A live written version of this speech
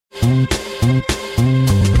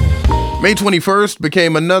May 21st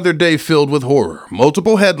became another day filled with horror.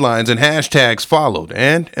 Multiple headlines and hashtags followed,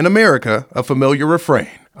 and in America, a familiar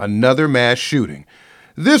refrain: another mass shooting.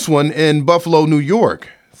 This one in Buffalo, New York.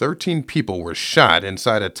 13 people were shot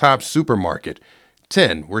inside a Top supermarket.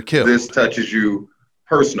 10 were killed. This touches you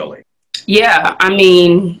personally. Yeah, I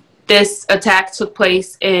mean, this attack took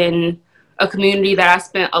place in a community that I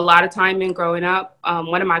spent a lot of time in growing up.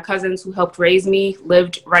 One of my cousins who helped raise me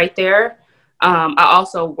lived right there. I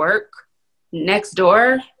also work next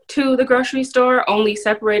door to the grocery store, only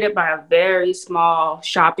separated by a very small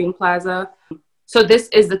shopping plaza. So this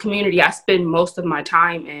is the community I spend most of my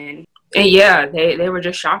time in. And yeah, they were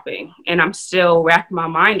just shopping. And I'm still wrapping my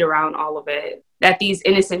mind around all of it, that these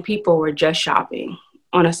innocent people were just shopping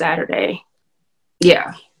on a Saturday.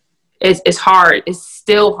 Yeah, it's hard. It's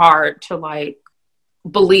still hard to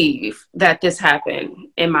believe that this happened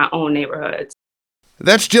in my own neighborhoods.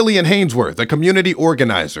 That's Jillian Hainsworth, a community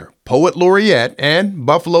organizer, poet laureate, and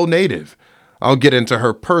Buffalo native. I'll get into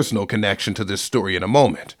her personal connection to this story in a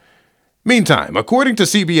moment. Meantime, according to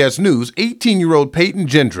CBS News, 18-year-old Peyton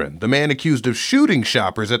Gendron, the man accused of shooting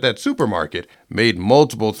shoppers at that supermarket, made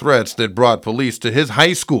multiple threats that brought police to his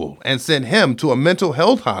high school and sent him to a mental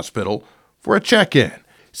health hospital for a check-in.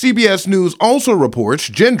 CBS News also reports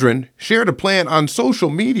Gendron shared a plan on social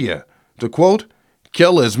media to, quote,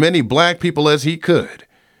 kill as many black people as he could.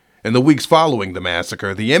 In the weeks following the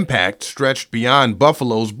massacre, the impact stretched beyond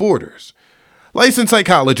Buffalo's borders. Licensed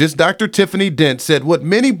psychologist Dr. Tyffani Dent said what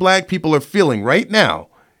many black people are feeling right now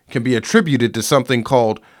can be attributed to something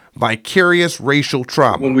called vicarious racial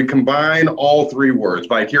trauma. When we combine all three words,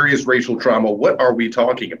 vicarious racial trauma, what are we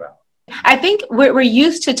talking about? I think we're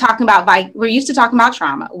used to talking about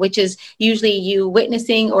trauma, which is usually you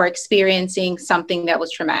witnessing or experiencing something that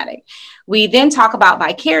was traumatic. We then talk about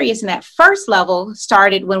vicarious, and that first level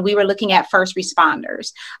started when we were looking at first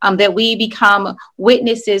responders, that we become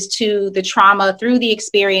witnesses to the trauma through the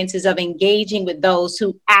experiences of engaging with those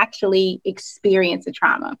who actually experience the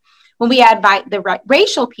trauma. When we add the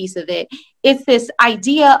racial piece of it, it's this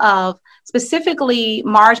idea of specifically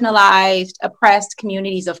marginalized, oppressed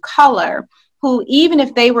communities of color who, even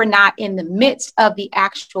if they were not in the midst of the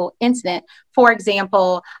actual incident, for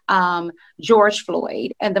example, George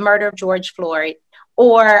Floyd and the murder of George Floyd,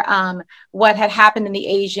 or what had happened in the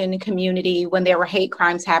Asian community when there were hate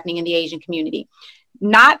crimes happening in the Asian community,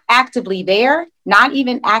 not actively there, not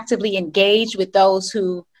even actively engaged with those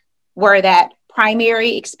who were that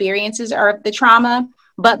primary experiences of the trauma,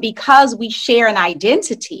 but because we share an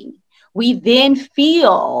identity, we then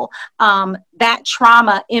feel that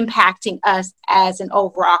trauma impacting us as an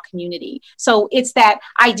overall community. So it's that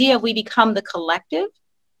idea of we become the collective.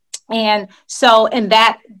 And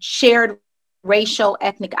that shared racial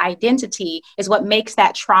ethnic identity is what makes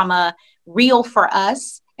that trauma real for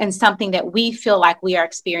us and something that we feel like we are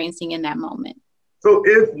experiencing in that moment. So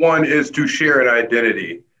if one is to share an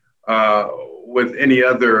identity with any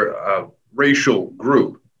other racial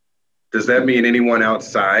group, does that mean anyone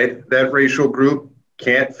outside that racial group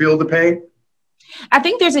can't feel the pain? I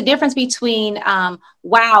think there's a difference between,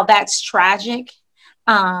 wow, that's tragic,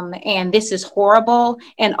 and this is horrible,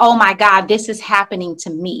 and oh my God, this is happening to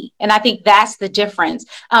me. And I think that's the difference.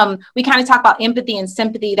 We kind of talk about empathy and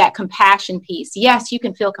sympathy, that compassion piece. Yes, you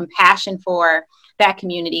can feel compassion for that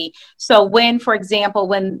community. So when, for example,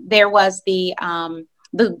 when there was the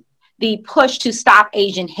push to stop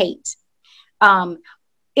Asian hate,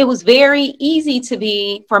 it was very easy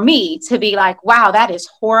for me to be like, wow, that is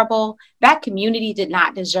horrible. That community did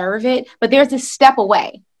not deserve it. But there's this step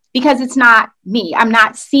away because it's not me. I'm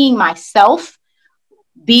not seeing myself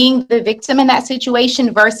being the victim in that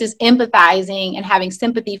situation versus empathizing and having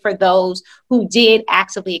sympathy for those who did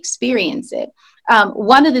actively experience it.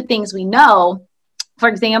 One of the things we know, for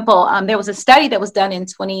example, there was a study that was done in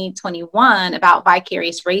 2021 about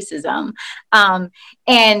vicarious racism.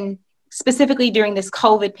 And specifically during this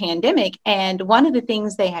COVID pandemic. And one of the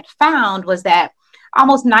things they had found was that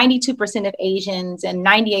almost 92% of Asians and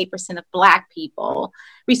 98% of Black people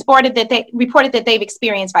reported that they've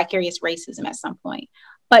experienced vicarious racism at some point.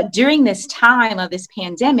 But during this time of this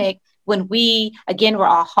pandemic, when we, again, were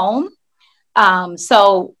all home,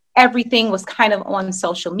 so everything was kind of on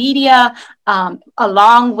social media,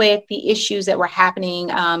 along with the issues that were happening,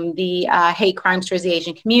 the hate crimes towards the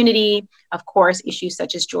Asian community, of course, issues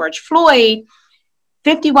such as George Floyd.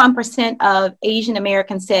 51% of Asian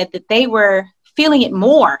Americans said that they were feeling it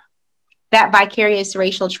more, that vicarious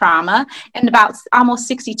racial trauma, and about almost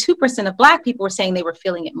 62% of Black people were saying they were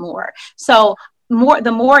feeling it more. So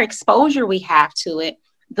the more exposure we have to it,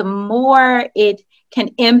 the more it can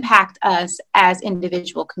impact us as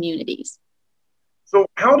individual communities. So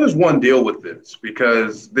how does one deal with this?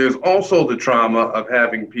 Because there's also the trauma of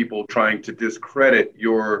having people trying to discredit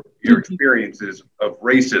your experiences of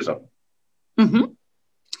racism. Mm-hmm.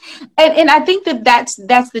 And I think that's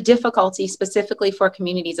the difficulty specifically for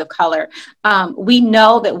communities of color. We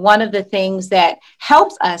know that one of the things that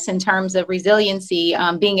helps us in terms of resiliency,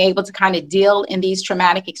 being able to kind of deal in these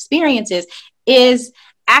traumatic experiences, is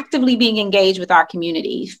actively being engaged with our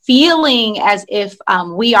community, feeling as if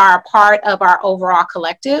we are a part of our overall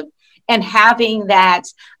collective, and having that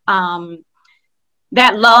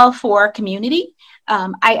love for community.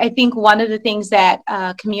 I think one of the things that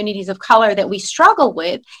communities of color that we struggle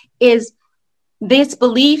with is this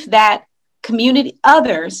belief that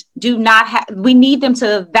others do not have, we need them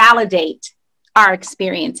to validate our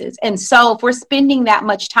experiences. And so if we're spending that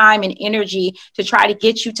much time and energy to try to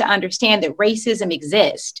get you to understand that racism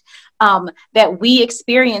exists, that we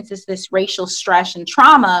experience this racial stress and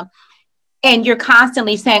trauma, and you're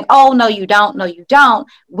constantly saying, oh, no, you don't, no, you don't,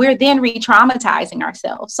 we're then re-traumatizing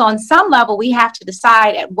ourselves. So on some level, we have to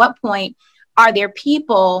decide at what point are there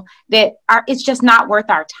people that it's just not worth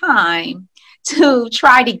our time to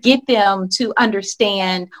try to get them to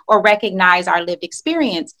understand or recognize our lived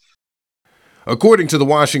experience. According to the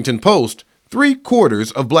Washington Post,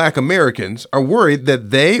 3/4 of Black Americans are worried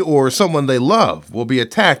that they or someone they love will be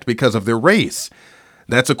attacked because of their race.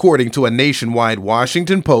 That's according to a nationwide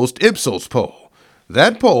Washington Post Ipsos poll.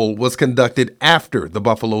 That poll was conducted after the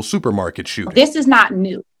Buffalo supermarket shooting. This is not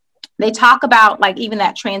new. They talk about like even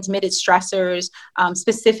that transmitted stressors,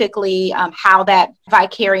 specifically how that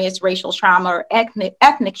vicarious racial trauma or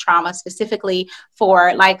ethnic trauma, specifically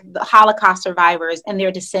for like the Holocaust survivors and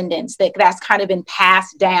their descendants, that's kind of been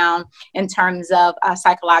passed down in terms of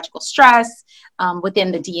psychological stress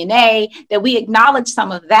within the DNA, that we acknowledge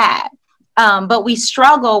some of that. But we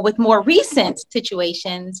struggle with more recent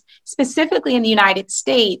situations, specifically in the United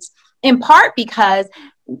States, in part because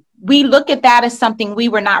we look at that as something we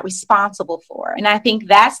were not responsible for. And I think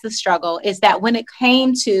that's the struggle, is that when it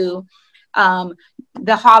came to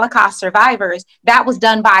the Holocaust survivors, that was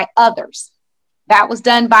done by others. That was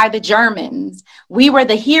done by the Germans. We were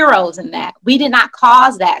the heroes in that. We did not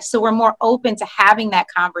cause that. So we're more open to having that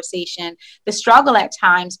conversation. The struggle at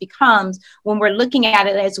times becomes when we're looking at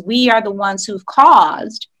it as we are the ones who've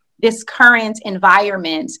caused this current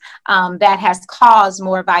environment that has caused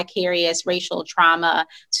more vicarious racial trauma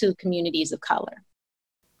to communities of color.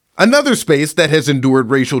 Another space that has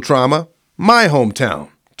endured racial trauma, my hometown,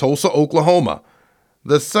 Tulsa, Oklahoma.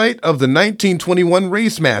 The site of the 1921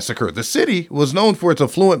 race massacre, the city was known for its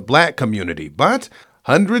affluent Black community, but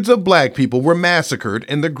hundreds of Black people were massacred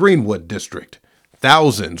in the Greenwood district.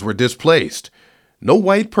 Thousands were displaced. No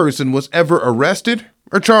white person was ever arrested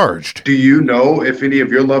or charged. Do you know if any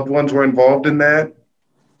of your loved ones were involved in that?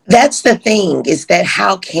 That's the thing, is that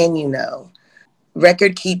how can you know?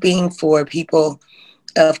 Record keeping for people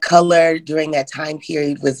of color during that time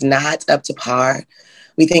period was not up to par.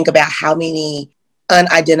 We think about how many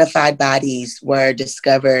unidentified bodies were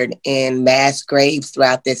discovered in mass graves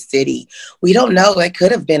throughout this city. We don't know. It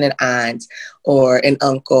could have been an aunt or an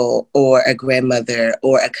uncle or a grandmother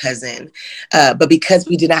or a cousin. But because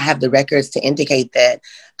we do not have the records to indicate that,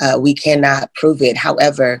 we cannot prove it.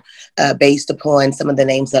 However, based upon some of the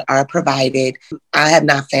names that are provided, I have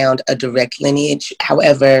not found a direct lineage.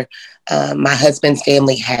 However, my husband's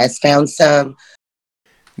family has found some.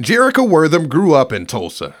 Jerica Wortham grew up in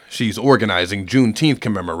Tulsa. She's organizing Juneteenth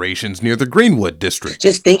commemorations near the Greenwood district.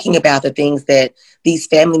 Just thinking about the things that these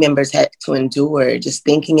family members had to endure, just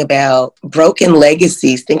thinking about broken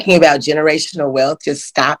legacies, thinking about generational wealth just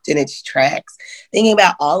stopped in its tracks, thinking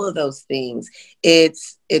about all of those things,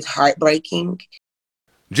 it's heartbreaking.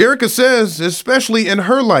 Jerica says, especially in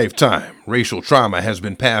her lifetime, racial trauma has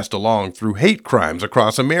been passed along through hate crimes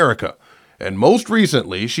across America. And most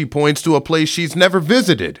recently, she points to a place she's never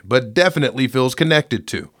visited, but definitely feels connected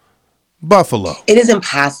to: Buffalo. It is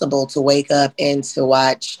impossible to wake up and to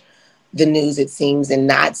watch the news, it seems, and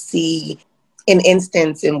not see an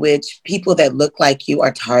instance in which people that look like you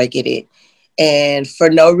are targeted, and for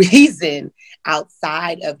no reason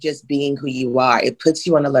outside of just being who you are. It puts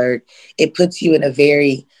you on alert. It puts you in a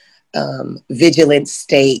very vigilant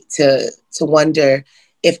state to wonder,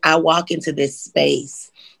 if I walk into this space,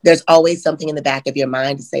 there's always something in the back of your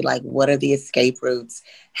mind to say, like, what are the escape routes?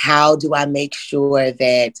 How do I make sure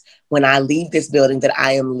that when I leave this building that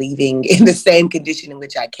I am leaving in the same condition in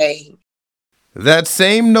which I came? That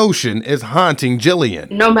same notion is haunting Jillian.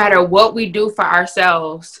 No matter what we do for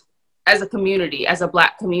ourselves as a community, as a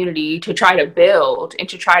Black community, to try to build and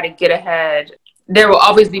to try to get ahead, there will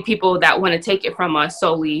always be people that want to take it from us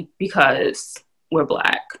solely because we're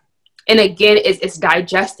Black. And again, it's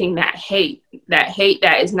digesting that hate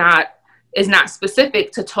that is not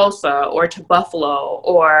specific to Tulsa or to Buffalo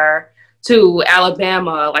or to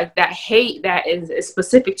Alabama. Like that hate that is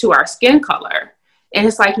specific to our skin color. And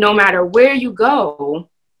it's like, no matter where you go,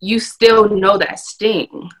 you still know that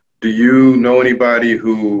sting. Do you know anybody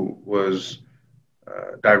who was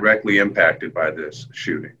directly impacted by this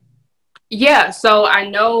shooting? Yeah, so I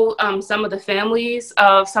know some of the families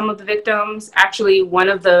of some of the victims. Actually, one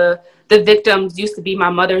of the victims used to be my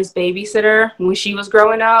mother's babysitter when she was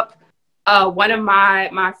growing up. One of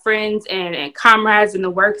my friends and comrades in the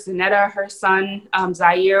work, Zanetta, her son,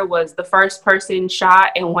 Zaire, was the first person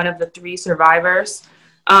shot and one of the 3 survivors.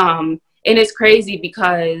 And it's crazy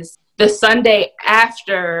because the Sunday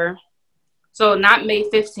after, so not May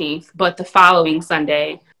 15th, but the following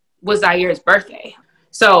Sunday was Zaire's birthday.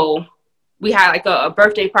 So we had like a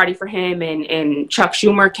birthday party for him, and Chuck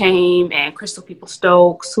Schumer came, and Crystal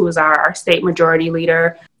Peoples-Stokes, who is our state majority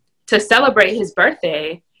leader, to celebrate his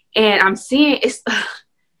birthday. And I'm seeing it's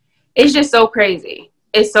just so crazy.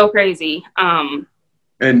 It's so crazy. And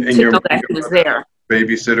to your, know that he was there.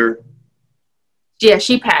 Babysitter? Yeah,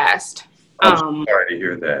 she passed. I'm sorry to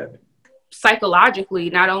hear that. Psychologically,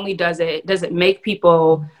 not only does it make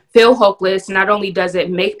people feel hopeless, not only does it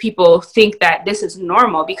make people think that this is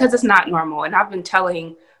normal, because it's not normal. And I've been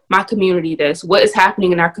telling my community this, what is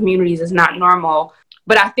happening in our communities is not normal,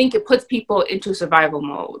 but I think it puts people into survival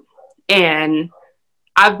mode. And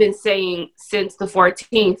I've been saying since the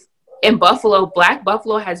 14th, in Buffalo, Black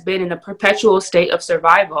Buffalo has been in a perpetual state of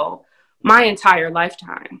survival my entire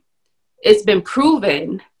lifetime. It's been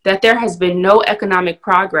proven that there has been no economic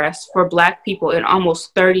progress for Black people in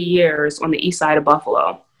almost 30 years on the east side of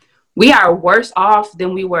Buffalo. We are worse off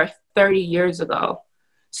than we were 30 years ago.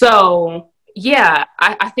 So yeah,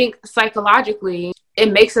 I think psychologically,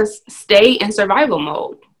 it makes us stay in survival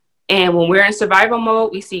mode. And when we're in survival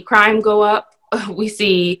mode, we see crime go up. We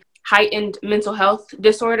see heightened mental health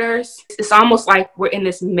disorders. It's almost like we're in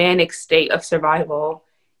this manic state of survival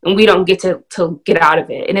and we don't get to get out of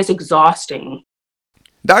it. And it's exhausting.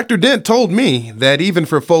 Dr. Dent told me that even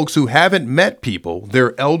for folks who haven't met people,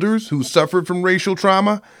 their elders who suffered from racial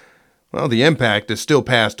trauma, well, the impact is still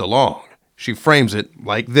passed along. She frames it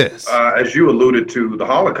like this. As you alluded to, the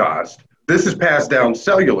Holocaust, this is passed down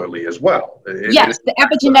cellularly as well. Yes, the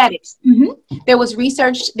epigenetics.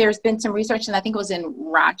 Mm-hmm. There's been some research, and I think it was in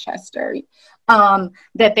Rochester,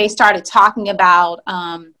 that they started talking about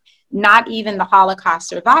not even the Holocaust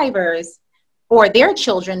survivors or their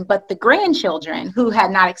children, but the grandchildren who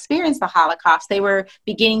had not experienced the Holocaust. They were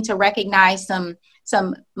beginning to recognize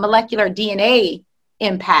some molecular DNA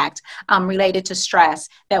impact related to stress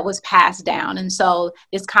that was passed down. And so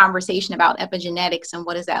this conversation about epigenetics and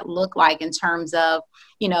what does that look like in terms of,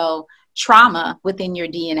 trauma within your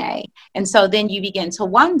DNA. And so then you begin to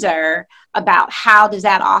wonder about how does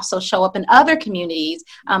that also show up in other communities,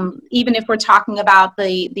 even if we're talking about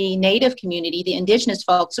the Native community, the indigenous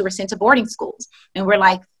folks who were sent to boarding schools. And we're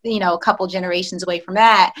like, a couple generations away from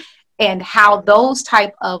that. And how those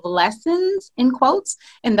type of lessons, in quotes,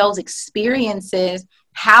 and those experiences,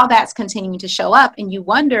 how that's continuing to show up. And you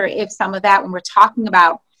wonder if some of that, when we're talking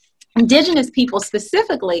about indigenous people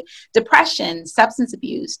specifically, depression, substance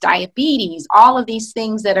abuse, diabetes, all of these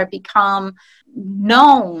things that are become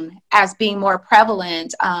known as being more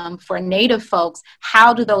prevalent for Native folks,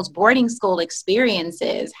 how do those boarding school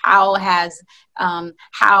experiences, how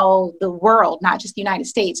the world, not just the United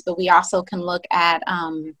States, but we also can look at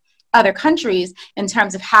other countries in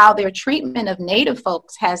terms of how their treatment of Native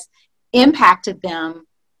folks has impacted them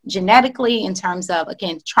genetically in terms of,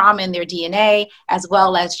 again, trauma in their DNA, as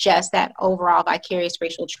well as just that overall vicarious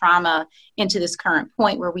racial trauma into this current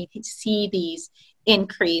point where we see these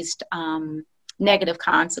increased negative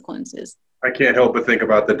consequences. I can't help but think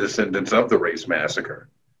about the descendants of the race massacre,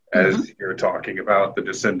 as you're talking about the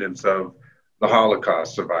descendants of the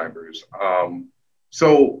Holocaust survivors.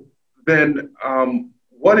 So then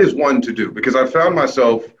what is one to do? Because I found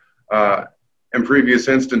myself in previous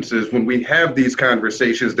instances, when we have these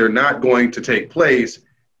conversations, they're not going to take place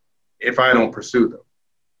if I don't pursue them.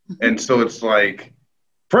 And so it's like,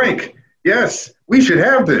 Frank, yes, we should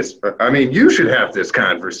have this. I mean, you should have this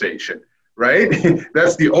conversation, right?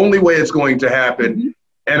 That's the only way it's going to happen.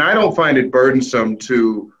 And I don't find it burdensome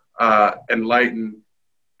to enlighten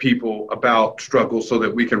people about struggle so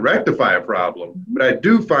that we can rectify a problem. But I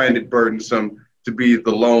do find it burdensome to be the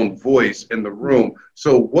lone voice in the room.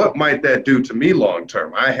 So what might that do to me long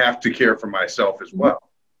term? I have to care for myself as well.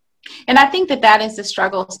 And I think that that is the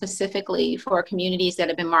struggle specifically for communities that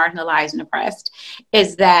have been marginalized and oppressed,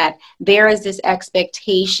 is that there is this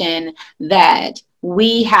expectation that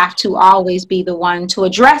we have to always be the one to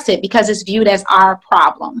address it because it's viewed as our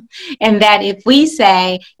problem. And that if we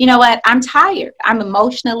say, you know what, I'm tired, I'm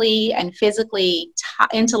emotionally and physically,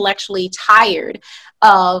 intellectually tired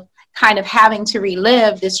of kind of having to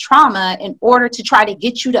relive this trauma in order to try to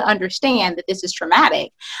get you to understand that this is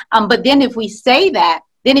traumatic. But then if we say that,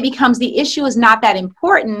 then it becomes the issue is not that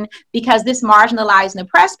important because this marginalized and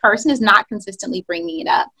oppressed person is not consistently bringing it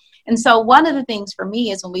up. And so one of the things for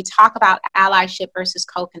me is when we talk about allyship versus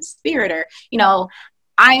co-conspirator,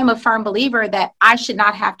 I am a firm believer that I should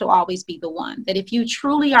not have to always be the one, that if you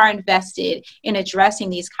truly are invested in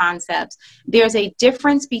addressing these concepts, there's a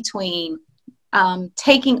difference between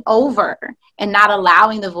taking over and not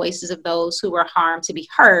allowing the voices of those who were harmed to be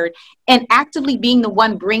heard, and actively being the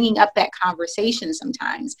one bringing up that conversation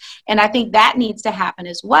sometimes. And I think that needs to happen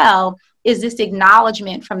as well, is this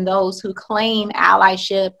acknowledgement from those who claim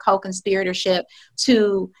allyship, co-conspiratorship,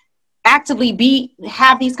 to actively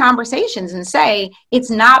have these conversations and say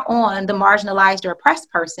it's not on the marginalized or oppressed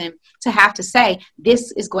person to have to say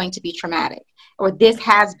this is going to be traumatic or this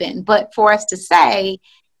has been, but for us to say,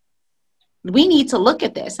 we need to look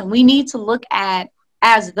at this, and we need to look at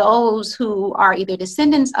as those who are either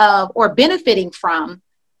descendants of or benefiting from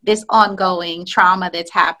this ongoing trauma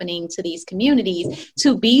that's happening to these communities,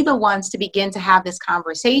 to be the ones to begin to have this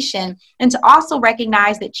conversation and to also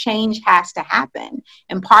recognize that change has to happen.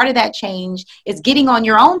 And part of that change is getting on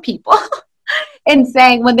your own people and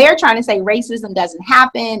saying, when they're trying to say racism doesn't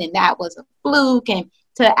happen and that was a fluke, and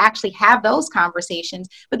to actually have those conversations,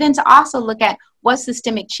 but then to also look at what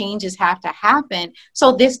systemic changes have to happen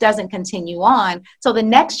so this doesn't continue on. So the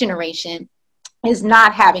next generation is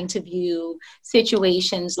not having to view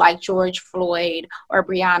situations like George Floyd or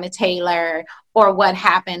Breonna Taylor or what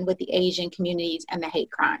happened with the Asian communities and the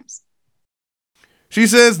hate crimes. She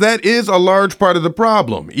says that is a large part of the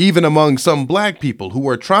problem, even among some Black people who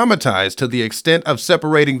are traumatized to the extent of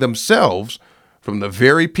separating themselves from the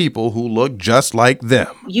very people who look just like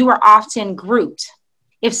them. You are often grouped.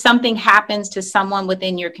 If something happens to someone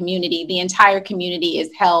within your community, the entire community is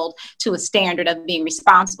held to a standard of being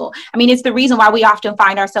responsible. I mean, it's the reason why we often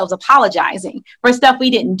find ourselves apologizing for stuff we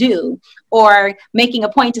didn't do, or making a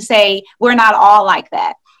point to say we're not all like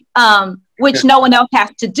that, which no one else has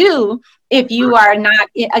to do if you are not,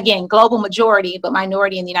 again, global majority, but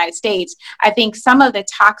minority in the United States. I think some of the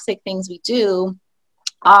toxic things we do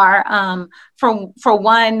are, for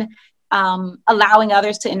one, allowing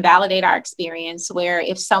others to invalidate our experience, where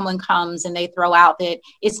if someone comes and they throw out that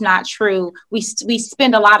it's not true, we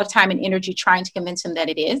spend a lot of time and energy trying to convince them that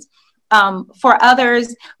it is. For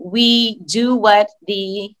others, we do what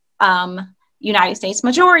the United States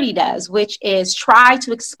majority does, which is try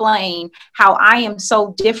to explain how I am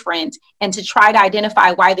so different and to try to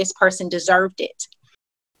identify why this person deserved it.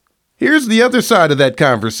 Here's the other side of that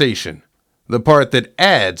conversation. The part that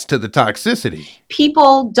adds to the toxicity.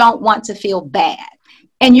 People don't want to feel bad.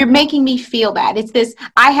 And you're making me feel bad. It's this,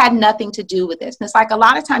 I had nothing to do with this. And it's like a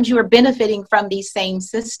lot of times you are benefiting from these same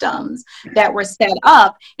systems that were set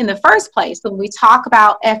up in the first place. When we talk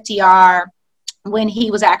about FDR, when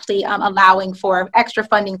he was actually allowing for extra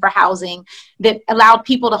funding for housing that allowed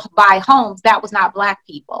people to buy homes, that was not Black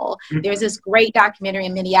people. There's this great documentary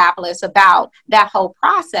in Minneapolis about that whole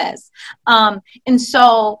process. And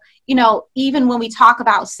so, even when we talk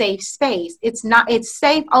about safe space, it's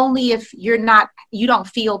safe only if you don't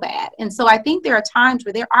feel bad. And so I think there are times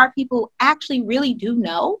where there are people who actually really do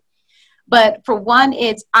know. But for one,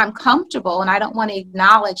 I'm comfortable and I don't want to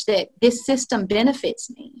acknowledge that this system benefits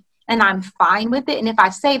me. And I'm fine with it. And if I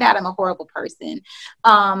say that, I'm a horrible person.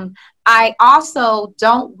 I also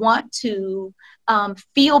don't want to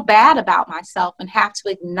feel bad about myself and have to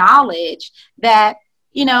acknowledge that,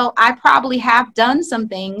 I probably have done some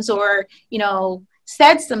things or,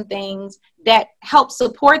 said some things that help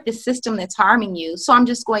support the system that's harming you. So I'm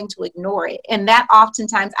just going to ignore it. And that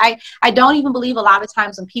oftentimes, I don't even believe a lot of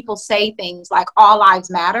times when people say things like all lives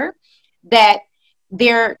matter, that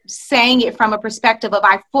they're saying it from a perspective of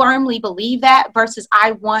I firmly believe that versus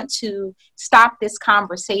I want to stop this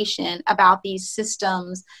conversation about these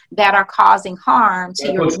systems that are causing harm to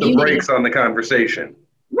your community. Puts the brakes on the conversation.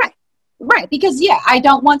 Right. Because I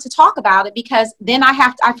don't want to talk about it because then I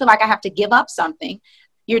feel like I have to give up something.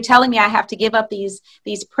 You're telling me I have to give up these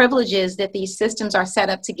privileges that these systems are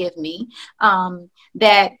set up to give me,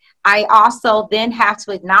 that I also then have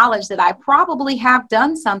to acknowledge that I probably have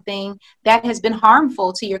done something that has been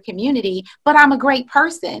harmful to your community, but I'm a great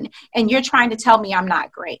person and you're trying to tell me I'm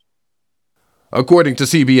not great. According to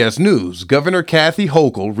CBS News, Governor Kathy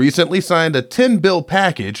Hochul recently signed a 10-bill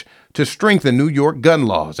package to strengthen New York gun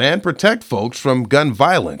laws and protect folks from gun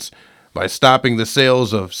violence by stopping the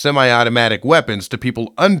sales of semi-automatic weapons to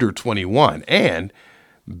people under 21 and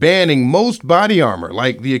banning most body armor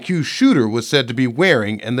like the accused shooter was said to be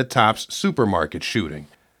wearing in the Tops supermarket shooting.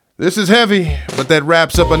 This is heavy, but that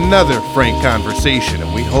wraps up another frank conversation,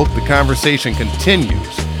 and we hope the conversation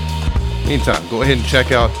continues. Meantime, go ahead and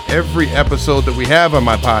check out every episode that we have on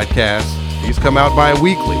my podcast. These come out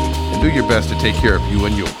bi-weekly, and do your best to take care of you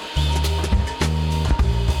and yours.